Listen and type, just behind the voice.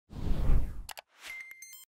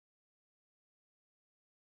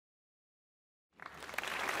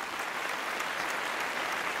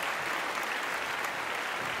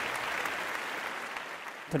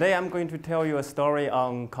Today I'm going to tell you a story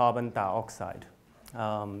on carbon dioxide.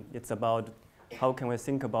 It's about how can we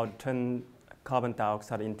think about turn carbon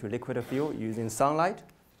dioxide into liquid fuel using sunlight.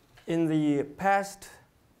 In the past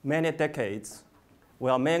many decades, we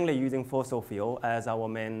are mainly using fossil fuel as our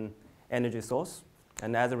main energy source.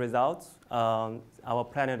 And as a result, our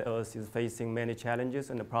planet Earth is facing many challenges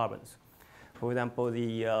and problems. For example,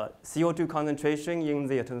 the CO2 concentration in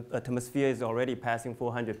the atmosphere is already passing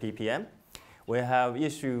 400 ppm. We have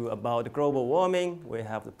issue about global warming, we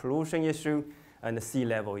have the pollution issue, and the sea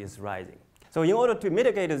level is rising. So in order to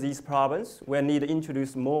mitigate these problems, we need to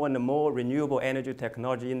introduce more and more renewable energy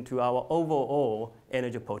technology into our overall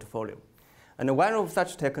energy portfolio. And one of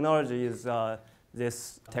such technology is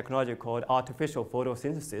this technology called artificial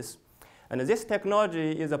photosynthesis. And this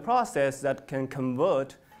technology is a process that can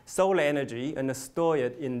convert solar energy and store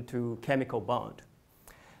it into chemical bond.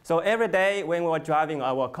 So every day when we're driving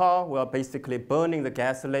our car, we're basically burning the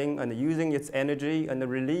gasoline and using its energy and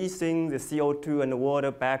releasing the CO2 and the water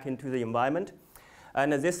back into the environment.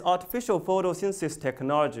 And this artificial photosynthesis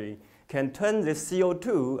technology can turn the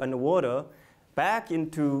CO2 and the water back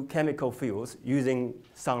into chemical fuels using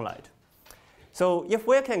sunlight. So if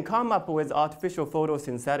we can come up with artificial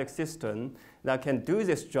photosynthetic system that can do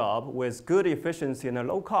this job with good efficiency and a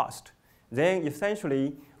low cost, then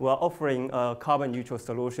essentially we're offering a carbon neutral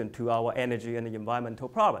solution to our energy and environmental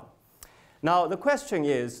problem. Now the question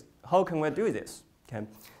is, how can we do this? Okay.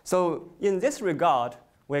 So in this regard,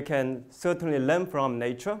 we can certainly learn from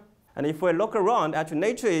nature. And if we look around, actually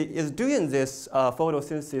nature is doing this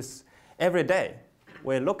photosynthesis every day.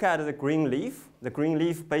 We look at the green leaf. The green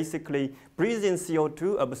leaf basically breathes in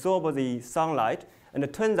CO2, absorbs the sunlight, and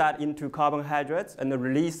turns that into carbohydrates and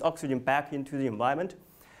release oxygen back into the environment.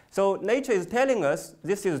 So nature is telling us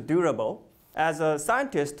this is durable. As a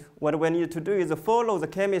scientist, what we need to do is follow the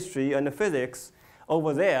chemistry and the physics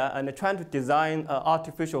over there and try to design an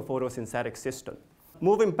artificial photosynthetic system.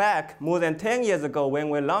 Moving back more than 10 years ago when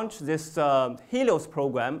we launched this Helios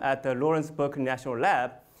program at the Lawrence Berkeley National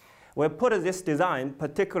Lab, we put this design,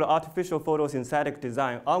 particular artificial photosynthetic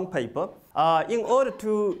design, on paper. In order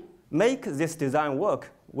to make this design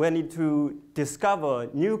work, we need to discover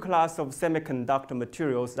new class of semiconductor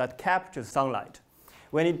materials that capture sunlight.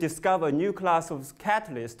 We need to discover a new class of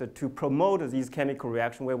catalysts to promote these chemical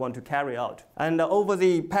reactions we want to carry out. And over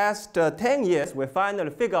the past 10 years, we finally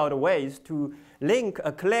figured out ways to link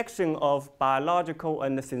a collection of biological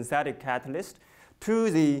and synthetic catalysts to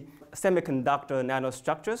the semiconductor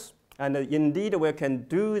nanostructures. And indeed, we can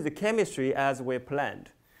do the chemistry as we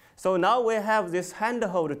planned. So now we have this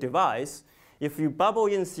handheld device. If you bubble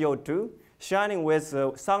in CO2, shining with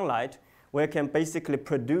sunlight, we can basically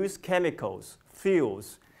produce chemicals,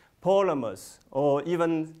 fuels, polymers, or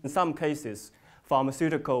even, in some cases,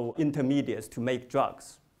 pharmaceutical intermediates to make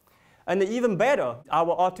drugs. And even better,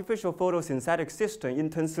 our artificial photosynthetic system,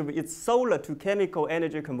 in terms of its solar to chemical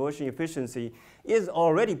energy conversion efficiency, is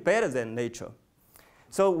already better than nature.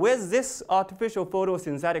 So with this artificial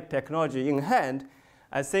photosynthetic technology in hand,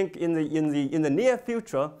 I think in the near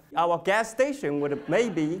future, our gas station would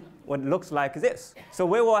maybe what looks like this. So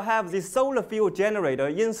we will have this solar fuel generator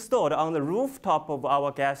installed on the rooftop of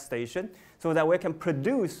our gas station so that we can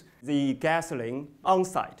produce the gasoline on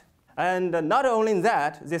site. And not only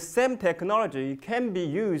that, this same technology can be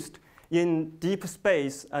used in deep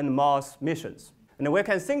space and Mars missions. And we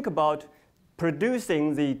can think about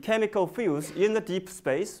producing the chemical fuels in the deep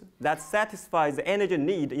space that satisfies the energy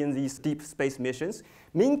need in these deep space missions.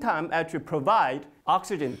 Meantime, actually provide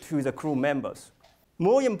oxygen to the crew members.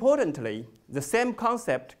 More importantly, the same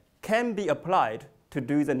concept can be applied to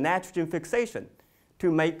do the nitrogen fixation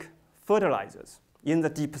to make fertilizers in the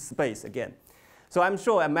deep space again. So I'm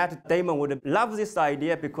sure Matt Damon would love this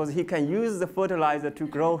idea because he can use the fertilizer to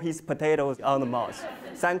grow his potatoes on the Mars.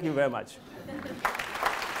 Thank you very much.